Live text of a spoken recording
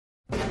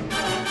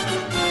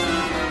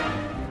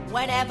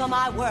Whenever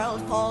my world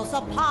falls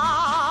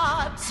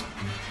apart,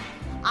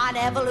 I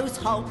never lose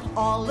hope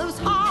or lose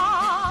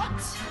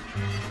heart.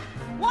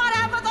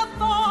 Whatever the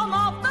form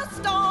of the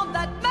storm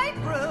that may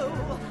brew,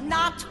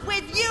 not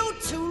with you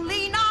to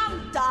lean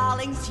on,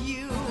 darlings,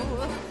 you.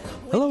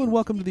 Hello and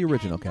welcome to The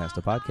Original Cast,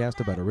 a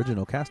podcast about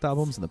original cast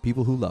albums and the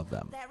people who love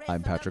them.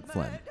 I'm Patrick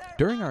Flynn.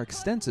 During our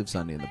extensive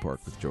Sunday in the Park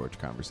with George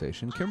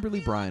conversation, Kimberly,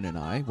 Brian, and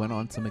I went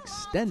on some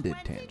extended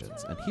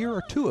tangents, and here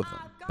are two of them,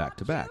 back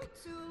to back.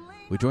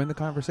 We join the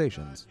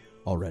conversations,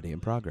 already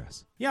in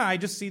progress. Yeah, I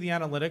just see the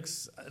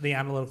analytics, the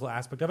analytical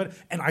aspect of it,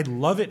 and I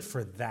love it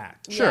for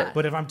that. Sure. Yeah.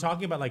 But if I'm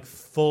talking about like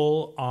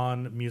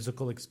full-on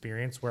musical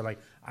experience where like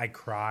I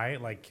cry,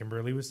 like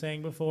Kimberly was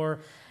saying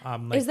before.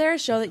 Is there a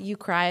show that you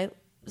cry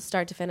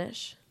start to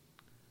finish?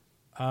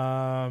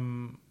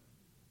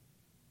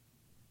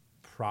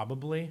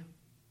 Probably.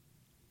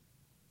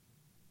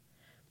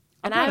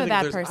 And I'm a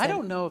bad person. I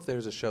don't know if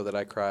there's a show that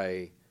I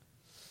cry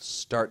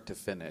start to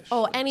finish.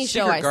 Oh, any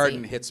show Secret I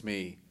Garden see. hits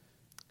me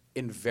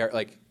in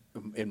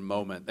in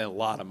a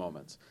lot of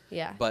moments.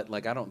 Yeah. But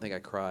like I don't think I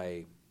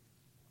cry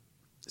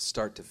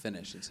start to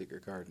finish in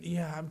Secret Garden.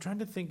 Yeah, I'm trying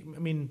to think. I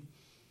mean,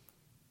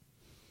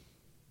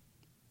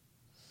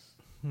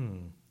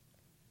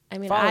 I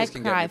mean, Follies I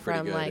can cry get me pretty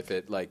from good like if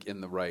it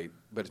in the right,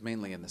 but it's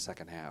mainly in the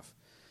second half.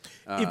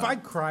 if I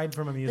cried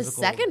from a the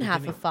musical, second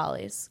half beginning- of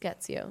Follies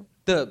gets you.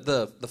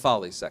 The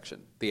Follies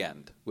section, the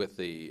end with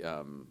the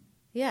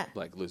Yeah.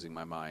 like losing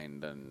my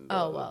mind and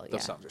Oh, well, those yeah.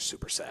 songs are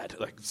super sad.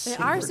 Like They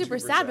are super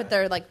sad, but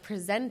they're like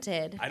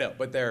presented. I know,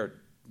 but they're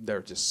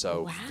just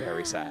so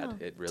very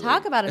sad. It really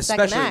Talk about a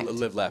second especially act.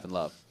 Live, Laugh, and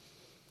Love.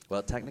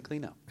 Well, technically,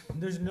 no.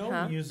 There's no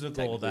Huh? musical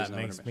Technically, that there's no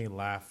makes me intermission.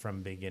 laugh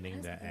from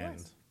beginning to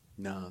end.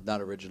 No,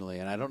 not originally,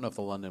 and I don't know if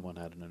the London one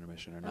had an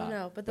intermission or Oh not.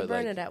 no, but the like,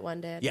 Bernadette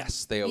one did.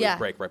 yes, they always Yeah.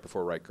 break right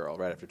before Right Girl,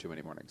 right after Too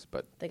Many Mornings.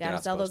 But They you're gotta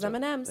not sell those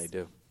supposed to. M&Ms. They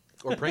do,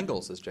 or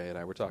Pringles, as Jay and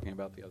I were talking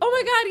about the other. Oh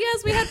my God,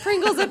 yes, we had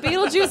Pringles at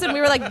Beetlejuice, and we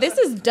were like, "This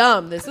is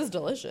dumb. This is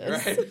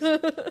delicious." Right.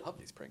 I love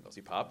these Pringles.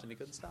 He popped and he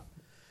couldn't stop.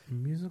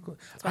 Musical.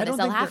 why they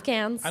sell half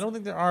cans. I don't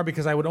think there are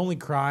because I would only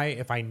cry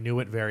if I knew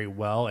it very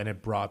well and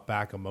it brought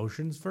back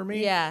emotions for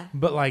me. Yeah.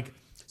 But like,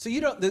 So you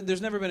don't.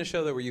 There's never been a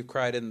show that where you've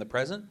cried in the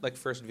present, like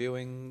first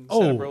viewing.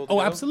 several ago?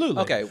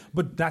 absolutely. Okay,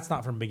 but that's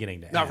not from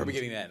beginning to end. not from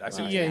beginning to end. I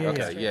see. what Yeah, you're saying.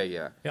 yeah, Okay,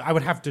 yeah. yeah. I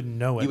would have to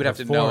know it. You would have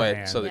to know it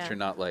beforehand. so that Yeah. you're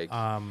not like.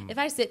 If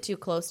I sit too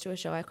close to a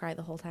show, I cry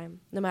the whole time,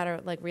 no matter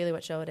like really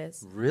what show it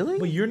is. Really?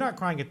 But you're not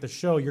crying at the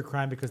show. You're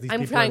crying because these I'm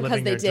people crying are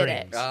living 'cause their they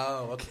did dreams. it.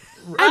 Oh, okay.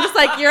 I'm just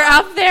like, you're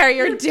up there,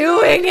 you're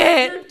doing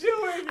it.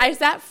 I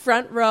sat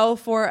front row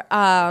for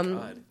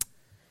God.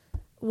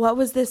 what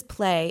was this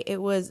play?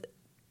 It was,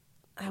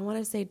 I want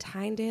to say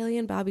Tyndale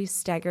and Bobby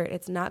Steggert.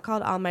 It's not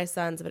called All My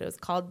Sons, but it was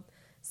called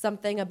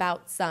something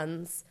about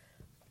sons.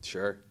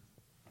 Sure.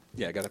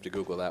 Yeah, I gotta have to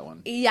Google that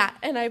one. Yeah,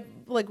 and I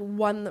like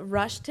won the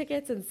rush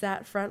tickets and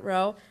sat front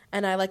row,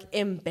 and I like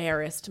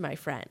embarrassed my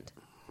friend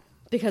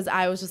because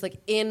I was just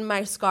like in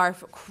my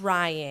scarf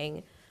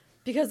crying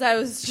because I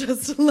was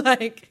just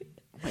like.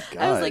 Oh my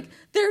God. I was like,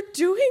 they're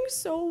doing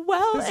so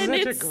well, This is and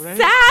such a it's great-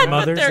 sad.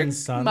 Mothers but they're and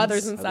Sons?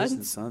 Mothers and Mothers sons.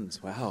 and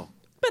Sons. Wow.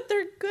 But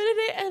they're good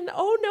at it, and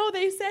oh no,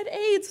 they said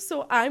AIDS,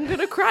 so I'm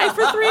gonna cry for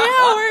 3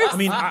 hours. I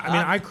mean,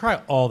 I cry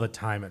all the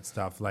time at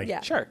stuff like Yeah.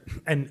 Sure.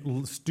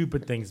 and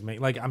stupid things make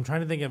like I'm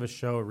trying to think of a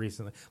show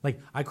recently. Like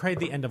I cried at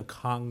the end of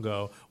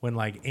Congo when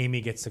like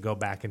Amy gets to go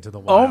back into the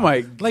wild. Oh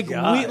my like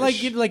gosh.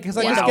 like because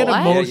I Wow. just get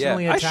What?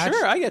 emotionally Yeah. attached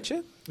I get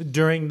you.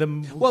 during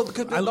the Well,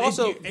 because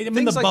also I'm in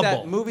things the like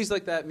bubble. that, movies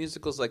like that,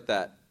 musicals like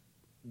that.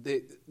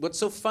 What's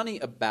so funny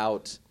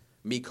about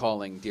me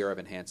calling Dear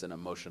Evan Hansen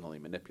emotionally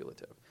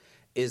manipulative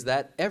is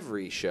that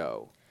every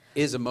show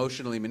is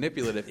emotionally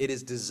manipulative. It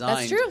is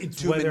designed true. It's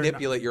to whether or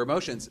manipulate your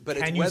emotions. But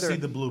Can it's you whether see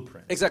the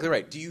blueprint? Exactly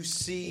right. Do you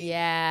see?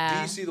 Yeah.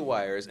 Do you see The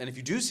Wires? And if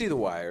you do see The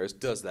Wires,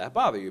 does that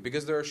bother you?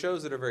 Because there are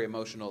shows that are very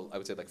emotional. I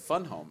would say like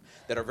Fun Home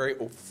that are very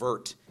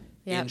overt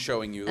Yep. in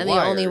showing you and the the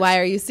wires. only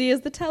wire you see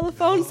is the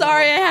telephone.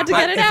 Sorry, I had to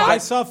get it If out. I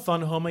saw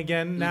Fun Home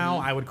again now,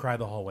 I would cry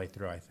the whole way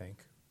through. I think.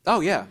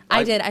 Oh yeah,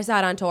 I did. I saw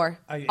it on tour.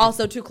 I-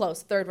 Also too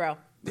close, third row.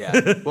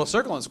 Yeah. Well,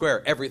 Circle and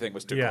Square, everything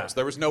was too Yeah. close.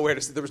 There was nowhere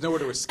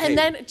to escape. And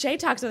then Jay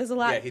talks about this a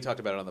lot. yeah, he talked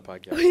about it on the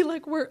podcast.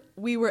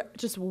 We were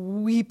just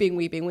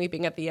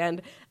weeping at the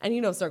end. And you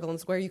know, Circle and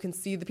Square, you can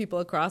see the people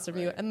across from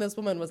you, and this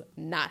woman was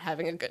not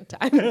having a good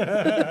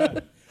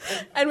time.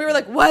 And we were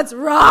like, "What's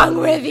wrong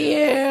with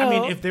you?" I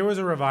mean, if there was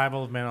a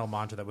revival of Man El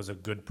Mantra that was a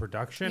good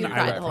production, You'd I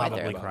cry would the whole way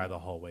probably through. cry the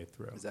whole way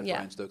through. Is that Yeah.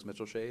 Brian Stokes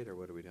Mitchell shade, or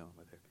what are we dealing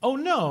with here? Oh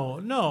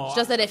no! it's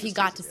just that if he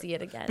got to see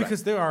it again,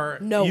 because there are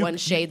no you- one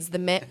shades the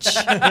Mitch.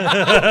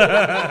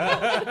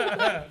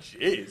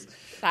 Jeez.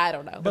 I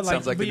don't know. But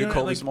Sounds like the you new know,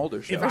 Coley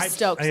Smolder show. if Or I-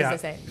 Stokes, yeah.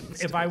 as they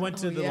say. If I went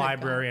to the yeah,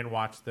 library and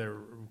watched the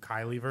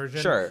Kylie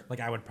version, Sure. like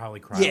I would probably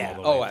cry Yeah.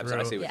 all the Oh, way absolutely.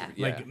 I through. see what Yeah.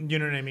 you Like you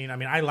know what I mean? I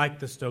mean, I like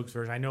the Stokes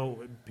version. I know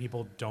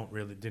people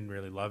didn't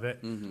really love it.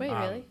 Wait,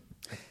 really?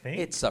 I think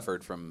It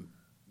suffered from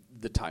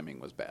the timing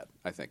was bad.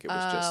 I think it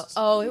was just.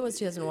 It was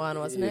 2001,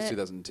 wasn't It was it?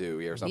 2002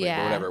 or something, Yeah.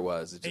 but whatever it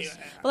was. It just,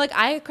 But like,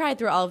 I cried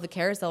through all of the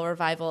Carousel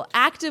revival,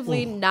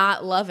 actively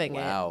not loving it.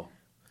 wow.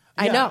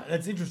 I know.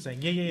 That's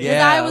interesting. Yeah.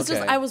 Because I was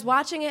okay. I was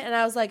watching it and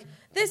I was like,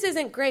 this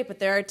isn't great, but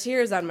there are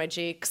tears on my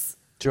cheeks.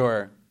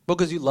 Sure. Well,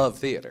 because you love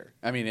theater.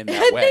 I mean, in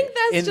that I way. think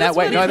that's in just that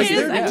way. what No, I it think is.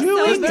 they're I'm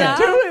doing so dumb.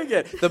 doing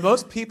it. The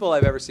most people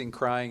I've ever seen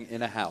crying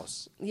in a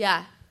house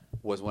Yeah.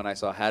 was when I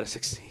saw How to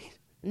Succeed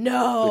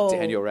No. with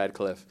Daniel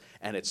Radcliffe,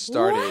 and it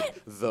started What?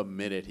 the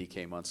minute he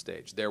came on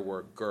stage. There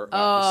were girls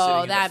Oh,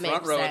 sitting that in the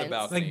front makes row of sense. the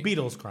balcony. Like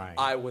Beatles crying.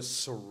 I was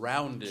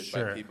surrounded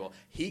Sure. by people.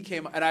 He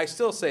came, and I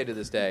still say to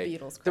this day,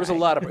 Beatles there was a crying.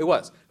 lot of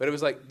but it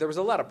was like there was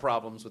a lot of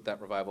problems with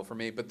that revival for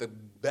me. But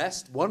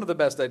one of the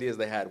best ideas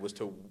they had was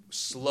to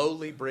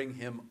slowly bring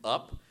him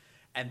up.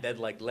 And then,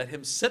 let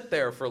him sit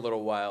there for a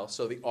little while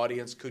so the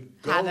audience could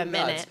go Have a nuts.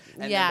 minute.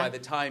 And Yeah. then by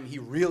the time he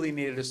really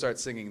needed to start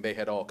singing, they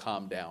had all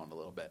calmed down a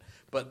little bit.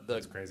 But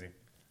That's crazy.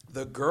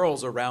 the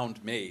girls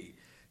around me,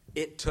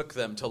 it took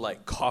them to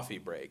coffee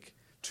break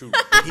when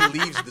he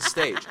leaves the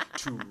stage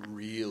to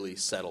really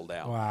settle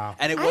down. Wow.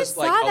 And it I was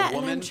saw like that, a and I'm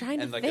woman trying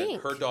to and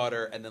think. her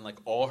daughter and then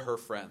all her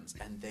friends,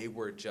 and they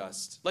were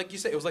just like you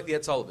say. It was like the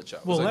Ed Sullivan Show.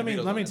 It Well, was like let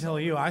Beatles me on Ed tell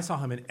you, I saw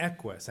him in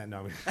Equus. And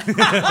no,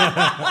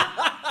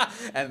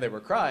 and they were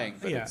crying,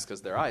 but Yeah. it's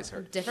because their eyes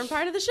hurt. Different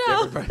part of the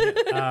show.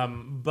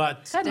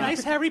 but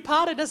Harry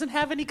Potter doesn't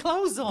have any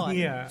clothes on.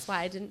 yeah. That's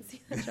why I didn't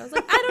see that show. I was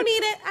like, I don't need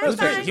it. I'm was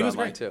great. fine. He was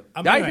online great. too.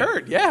 I'm I anyway,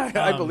 heard. Yeah,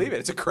 I believe it.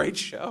 It's a great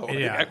show. I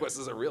yeah. think Equus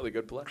is a really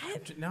good play.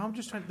 Now I'm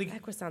just trying to think.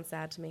 Equus sounds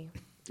sad to me.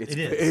 It is.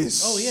 It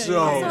is Oh, yeah, so yeah,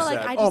 yeah. Also, sad.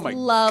 like, I Oh just my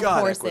love God,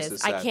 Equus horses.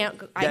 is I sad.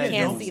 can't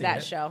Yeah, don't see see that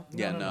it. show.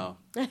 Yeah, no.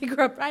 I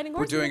grew up riding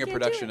horses. We're doing I a can't do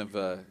production it.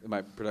 of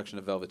my production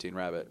of Velveteen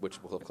Rabbit,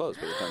 which will have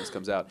closed by the time this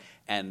comes out,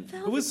 and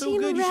It was so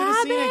Velveteen good. You should have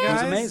seen it, Rabbit. it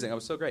was guys. amazing. It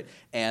was so great,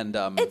 and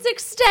It's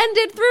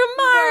extended through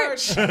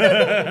March.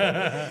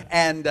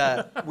 and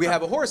we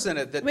have a horse in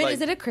it that. Wait, like,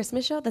 is it a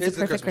Christmas show? That's it's a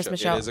the perfect Christmas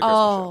show. It is a Christmas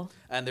Oh, show.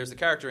 And there's a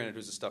character in it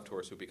who's a stuffed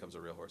horse who becomes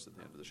a real horse at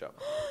the end of the show.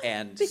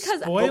 And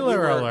because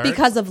Spoiler alert.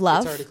 because of it's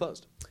love. already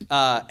closed.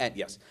 And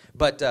yes,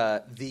 but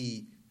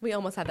We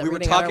almost had that. we were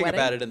reading at our talking wedding.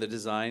 about it in the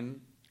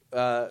design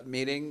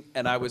meeting,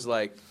 and I was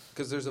like,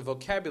 because there's a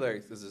vocabulary.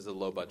 This is a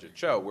low budget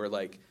show where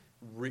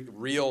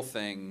real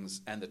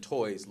things and the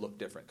toys look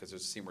different because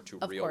there's a scene where two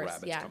Of real course,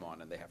 rabbits yeah. come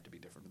on and they have to be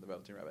different from the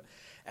Velveteen Rabbit.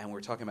 And we were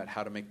talking about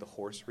how to make the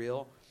horse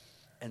real.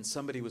 And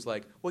somebody was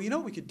like, well, you know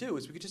what we could do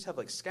is we could just have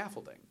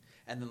scaffolding.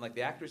 And then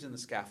the actor's in the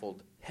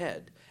scaffold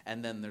head,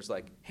 and then there's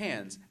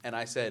hands. And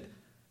I said,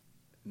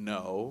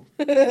 no,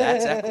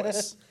 that's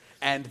Equus.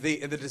 And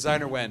the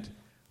designer went,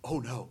 oh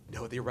no,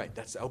 you're right.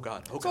 That's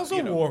God. Oh, It's God, also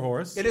a war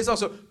horse. It is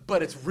also,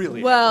 but it's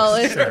really Well,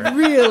 Equus. it's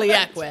really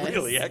Equus.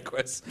 really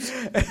Equus.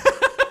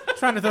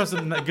 Trying to throw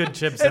some good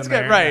chips It's in good,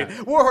 there. right?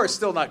 Yeah. Warhorse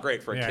still not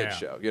great for a Yeah,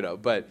 kids yeah. show,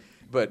 but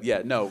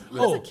yeah, no.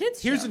 Oh, a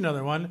kid's here's show.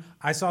 another one.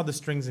 I saw the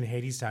strings in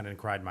Hadestown and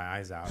cried my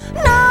eyes out.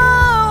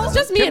 No, it's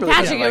just me and Kimberly,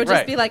 Patrick. yeah, it would right.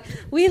 just be like,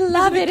 we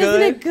love it.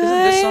 good? Isn't it good?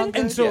 Isn't this song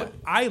And so Yeah.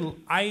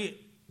 I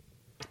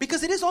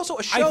because it is also a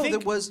I show think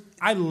that was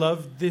I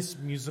love this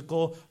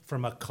musical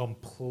from a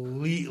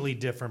completely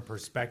different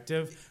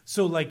perspective.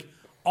 So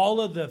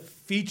all of the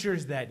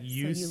features that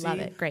you So you see, love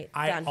it. Great.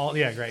 Done.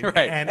 Great.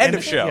 Right. End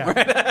of show.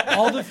 Yeah.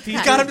 All the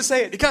features. you got him to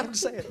say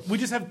it. We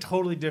just have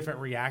totally different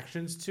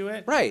reactions to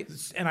it. Right.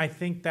 And I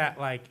think that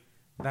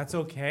that's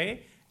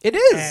okay. It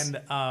is.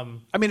 And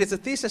I mean, it's a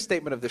thesis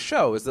statement of the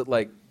show is that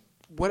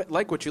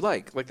what you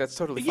like. That's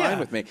totally Yeah. fine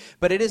with me.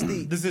 But it is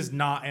the this is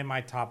not in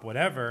my top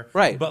whatever.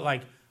 Right. But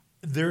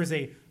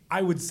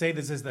I would say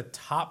this is the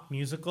top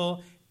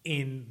musical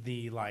in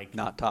the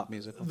not top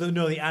musical.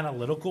 the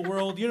analytical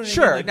world. You know what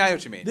Sure, I mean? I know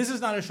what you mean. This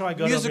is not a show I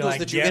go to Musicals and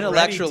be that you "Get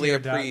intellectually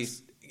ready,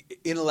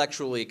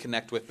 intellectually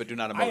connect with, but do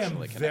not I am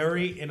emotionally connect.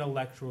 very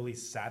intellectually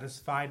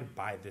satisfied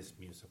by this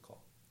musical.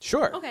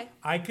 Sure. Okay.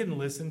 I can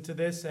listen to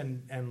this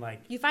and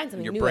You find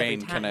something Your new brain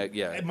every time. kind of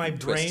yeah. my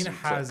twists brain and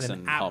has clicks an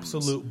and hums.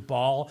 absolute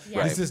ball.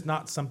 Yeah. This Right. is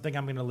not something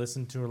I'm going to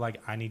listen to or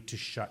I need to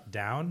shut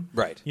down.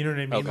 Right. You know what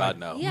I mean? Oh, God,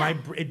 no. Yeah.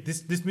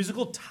 This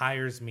musical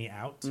tires me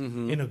out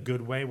in a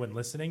good way when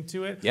listening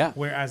to it. Yeah.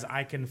 Whereas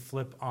I can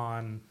flip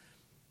on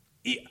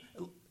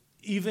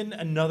even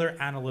another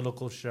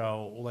analytical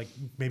show like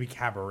maybe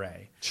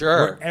Cabaret.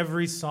 Sure. Where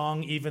every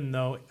song, even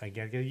though I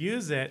get to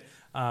use it,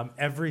 I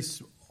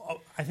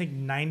think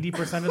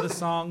 90% of the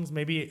songs,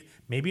 maybe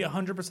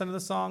 100% of the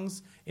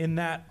songs in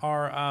that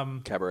are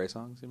Cabaret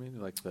songs, you mean?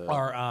 Diegetic.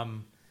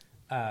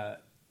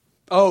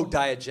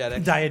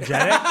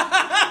 diegetic.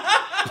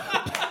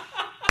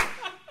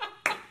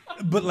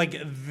 But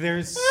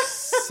there's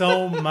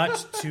so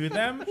much to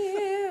them.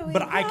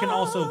 But I can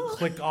also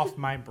click off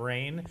my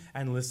brain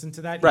and listen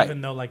to that, Right.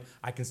 even though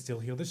I can still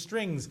hear the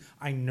strings.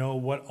 I know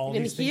what all You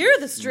can these hear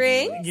things. the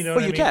strings. You know Well,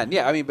 what you I mean? can,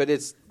 yeah. I mean, but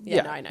it's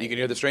Yeah, no, I know. You can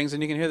hear the strings,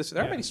 and you can hear this.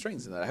 There are Yeah. many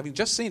strings in that. Having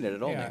just seen it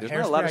at all, Yeah, there's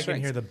not a lot Hairspray, of I can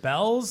strings. hear the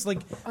bells. Oh,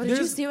 did you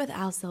there's- see it with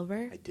Al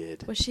Silver? I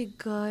did. Was she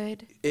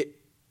good? It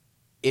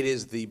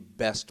is the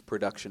best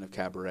production of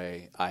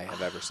Cabaret I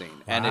have ever seen,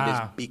 and it is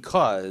Wow.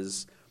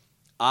 because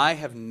I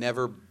have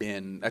never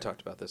been. I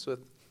talked about this with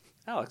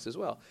Alex as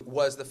well.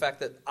 Was the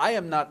fact that I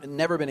am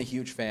never been a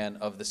huge fan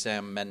of the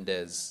Sam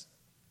Mendes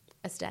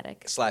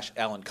aesthetic /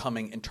 Alan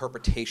Cumming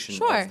interpretation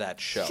Sure. of that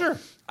show. Sure.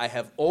 I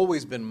have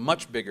always been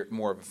much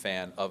more of a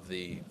fan of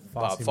the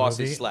Bob Fosse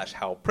movie. /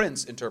 Hal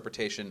Prince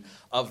interpretation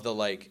of the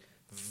like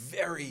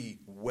very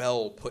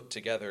well put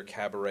together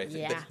cabaret.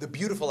 Yeah. The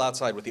beautiful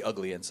outside with the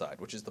ugly inside,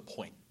 which is the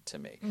point to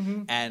me.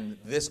 And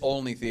this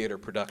only theater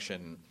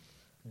production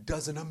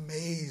does an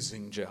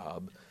amazing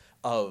job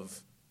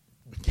of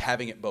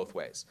having it both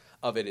ways.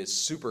 Of it is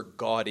super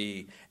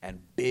gaudy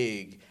and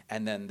big,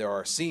 and then there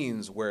are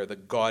scenes where the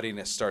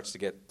gaudiness starts to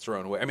get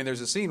thrown away. I mean,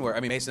 there's a scene where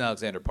Mason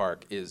Alexander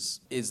Park is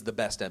the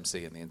best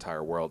MC in the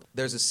entire world.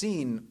 There's a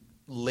scene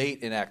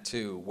late in Act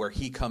 2 where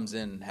he comes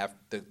in,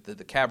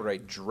 the cabaret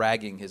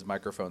dragging his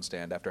microphone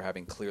stand after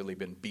having clearly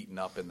been beaten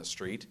up in the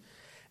street.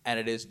 And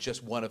it is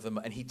just one of them,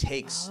 and he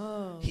takes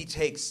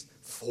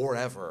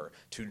forever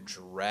to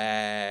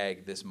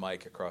drag this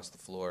mic across the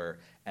floor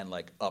and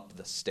like up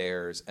the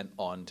stairs and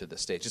onto the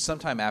stage. It's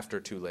sometime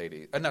after Two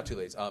Ladies, not Two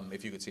Ladies.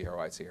 If you could see her,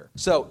 I'd see her.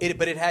 So,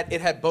 it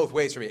had both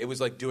ways for me. It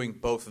was like doing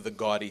both the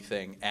gaudy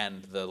thing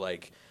and the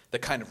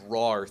kind of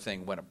raw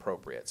thing when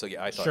appropriate. So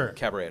yeah, I thought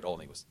Cabaret at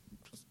Olney was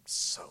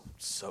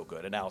so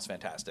good, and Al's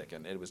fantastic,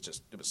 and it was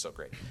so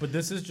great. But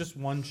this is just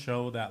one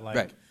show that like.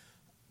 Right.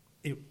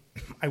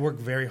 I work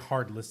very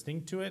hard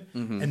listening to it,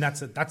 and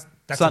that's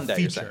Sunday, a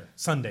feature.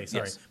 Sunday,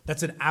 sorry, Yes.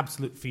 That's an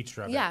absolute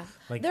feature of it. Yeah,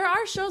 Like there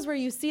are shows where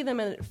you see them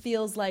and it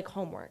feels like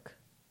homework.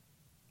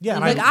 yeah,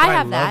 and Like, I I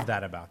have love that.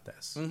 that about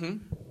this.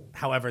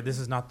 However, this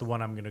is not the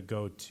one I'm going to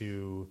go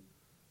to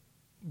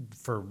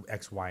for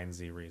X, Y, and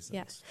Z reasons.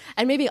 Yes,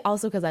 and maybe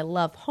also because I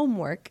love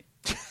homework,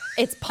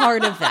 it's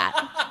part of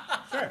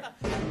that. Sure.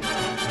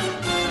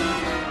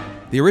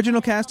 The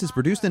original cast is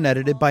produced and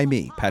edited by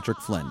me, Patrick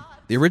Flynn.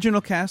 The original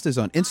cast is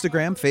on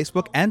Instagram,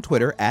 Facebook, and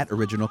Twitter at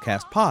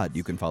OriginalCastPod.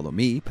 You can follow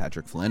me,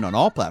 Patrick Flynn, on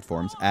all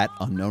platforms at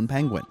Unknown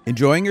Penguin.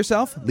 Enjoying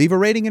yourself? Leave a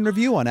rating and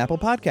review on Apple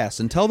Podcasts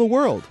and tell the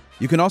world.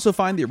 You can also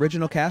find the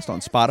original cast on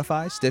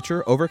Spotify,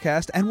 Stitcher,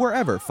 Overcast, and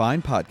wherever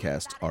fine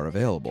podcasts are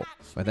available.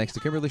 My thanks to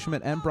Kimberly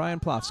Schmidt and Brian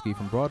Plofsky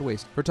from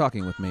Broadwaysted for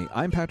talking with me.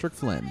 I'm Patrick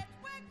Flynn,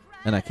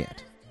 and I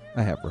can't.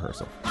 I have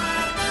rehearsal. I've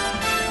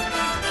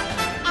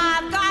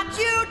got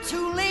you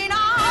to lean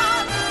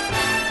on.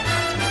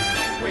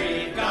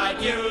 We've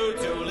got you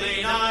to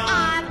lean on.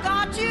 I've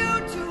got you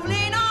to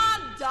lean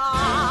on,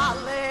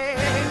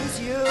 darlings.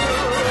 You